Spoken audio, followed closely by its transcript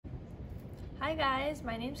Hi guys,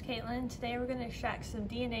 my name's Caitlin. Today we're going to extract some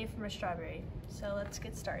DNA from a strawberry. So let's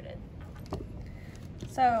get started.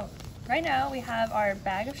 So right now we have our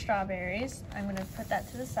bag of strawberries. I'm going to put that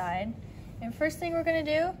to the side. And first thing we're going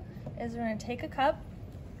to do is we're going to take a cup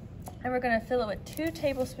and we're going to fill it with 2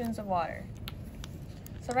 tablespoons of water.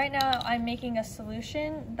 So right now I'm making a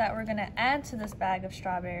solution that we're going to add to this bag of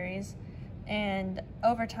strawberries, and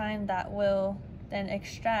over time that will then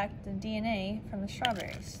extract the DNA from the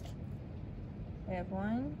strawberries. We have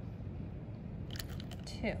 1,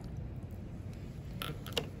 2.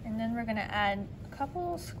 And then we're going to add a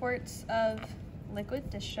couple squirts of liquid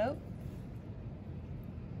dish soap.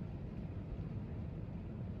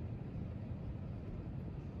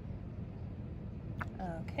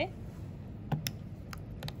 Okay.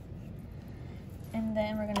 And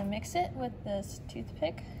then we're going to mix it with this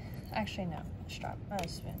toothpick. Actually, no, a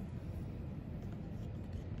spoon.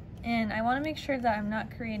 And I want to make sure that I'm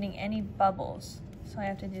not creating any bubbles, so I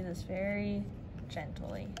have to do this very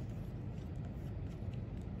gently.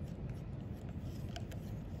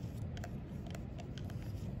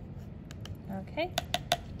 Okay,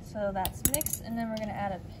 so that's mixed, and then we're going to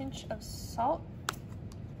add a pinch of salt.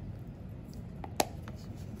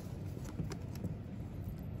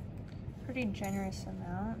 Pretty generous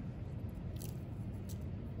amount.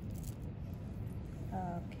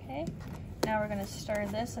 Okay. Now we're going to stir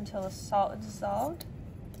this until the salt is dissolved.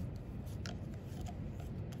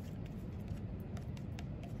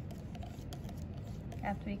 I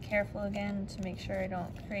have to be careful again to make sure I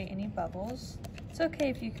don't create any bubbles. It's okay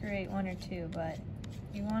if you create 1 or 2, but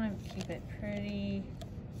you want to keep it pretty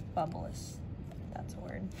bubbleless. That's a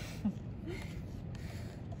word.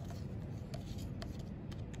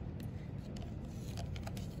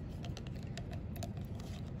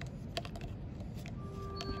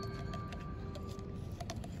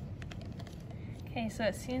 Okay, so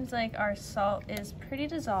it seems like our salt is pretty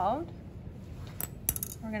dissolved.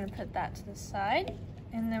 We're going to put that to the side,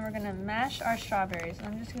 and then we're going to mash our strawberries.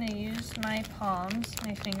 I'm just going to use my palms,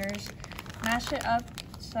 my fingers, mash it up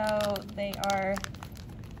so they are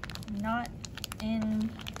not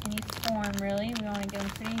in any form really. We want to get them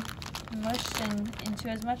pretty mushed into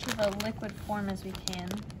as much of a liquid form as we can.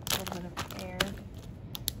 A little bit of air.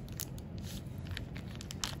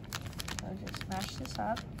 So just mash this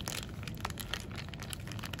up.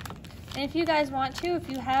 And if you guys want to, if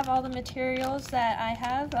you have all the materials that I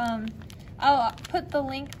have, I'll put the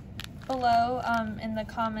link below in the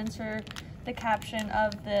comments or the caption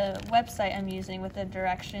of the website I'm using with the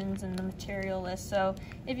directions and the material list. So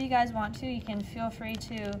if you guys want to, you can feel free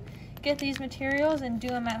to get these materials and do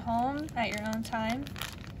them at home at your own time.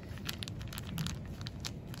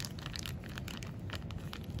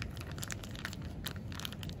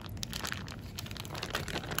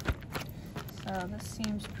 So this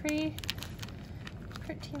seems pretty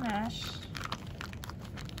mashed.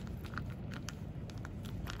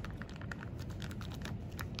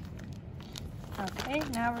 Okay,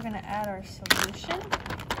 now we're going to add our solution.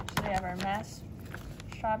 So we have our mashed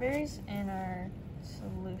strawberries and our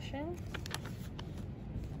solution.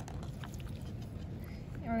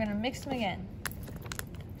 And we're going to mix them again.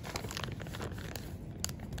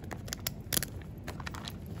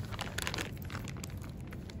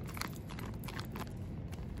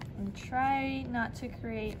 And try not to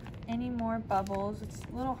create any more bubbles. It's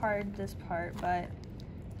a little hard this part, but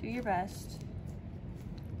do your best.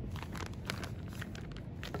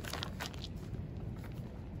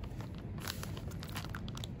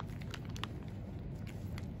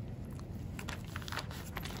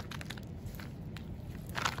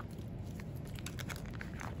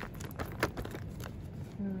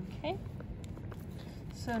 Okay.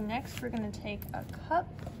 So next we're going to take a cup,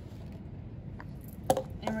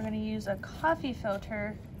 and we're going to use a coffee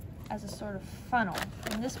filter as a sort of funnel.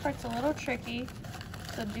 And this part's a little tricky,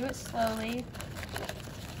 so do it slowly.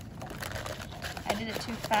 I did it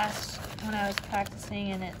too fast when I was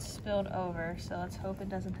practicing and it spilled over, so let's hope it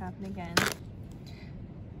doesn't happen again.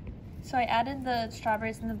 So I added the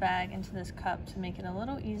strawberries in the bag into this cup to make it a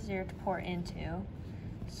little easier to pour into.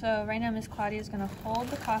 So right now Miss Claudia is going to hold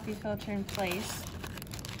the coffee filter in place,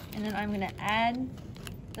 and then I'm going to add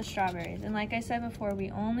the strawberries. And like I said before, we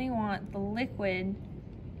only want the liquid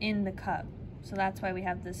in the cup. So that's why we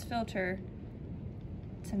have this filter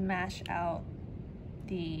to mash out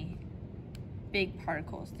the big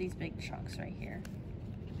particles, these big chunks right here.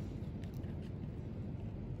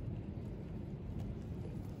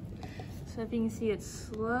 So if you can see, it's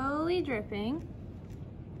slowly dripping,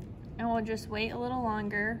 and we'll just wait a little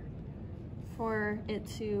longer for it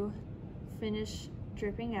to finish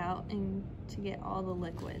dripping out and to get all the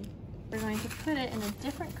liquid. We're going to put it in a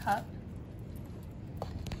different cup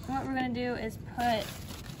what we're going to do is put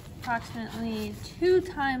approximately 2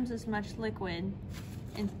 times as much liquid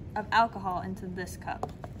of alcohol into this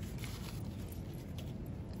cup.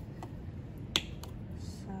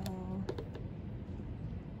 So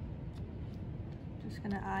just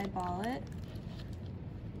going to eyeball it.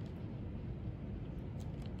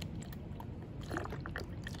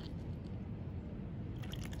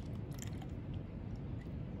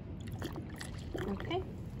 Okay,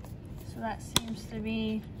 so that seems to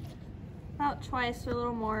be about twice or a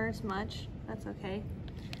little more as much. That's okay.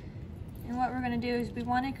 And what we're going to do is we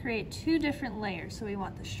want to create 2 different layers. So we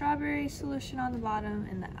want the strawberry solution on the bottom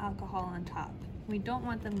and the alcohol on top. We don't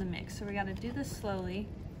want them to mix, so we got to do this slowly.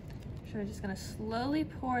 So we're just going to slowly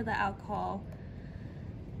pour the alcohol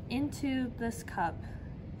into this cup,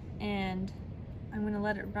 and I'm going to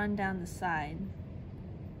let it run down the side.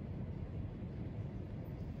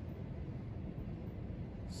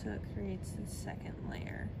 So it creates the second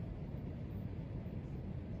layer.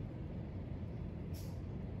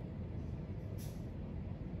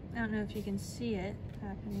 I don't know if you can see it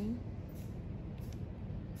happening,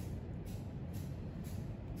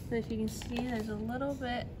 but if you can see, there's a little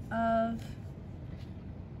bit of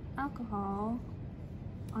alcohol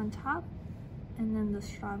on top and then the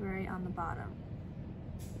strawberry on the bottom.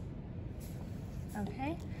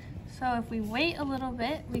 Okay, so if we wait a little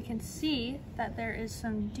bit, we can see that there is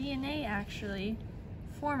some DNA actually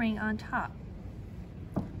forming on top.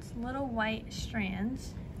 It's little white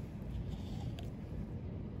strands.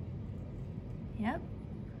 Yep.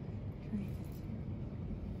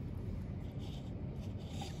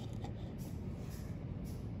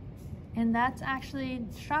 And that's actually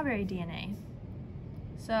strawberry DNA.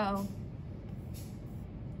 So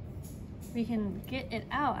we can get it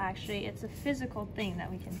out actually. It's a physical thing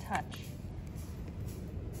that we can touch.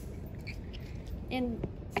 And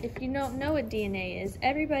if you don't know what DNA is,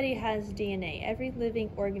 everybody has DNA. Every living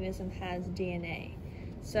organism has DNA.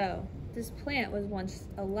 So this plant was once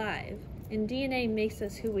alive. And DNA makes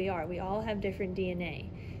us who we are. We all have different DNA,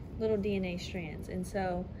 little DNA strands. And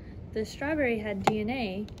so the strawberry had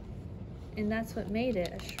DNA, and that's what made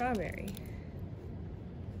it a strawberry.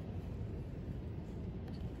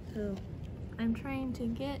 So I'm trying to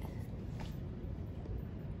get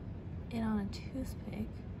it on a toothpick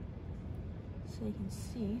so you can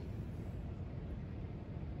see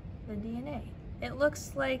the DNA. It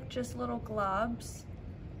looks like just little globs,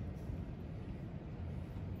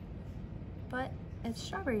 but it's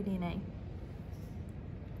strawberry DNA.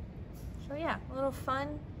 So yeah, a little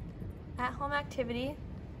fun at-home activity.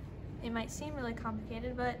 It might seem really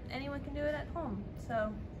complicated, but anyone can do it at home.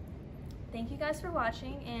 So thank you guys for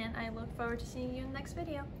watching, and I look forward to seeing you in the next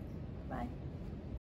video. Bye.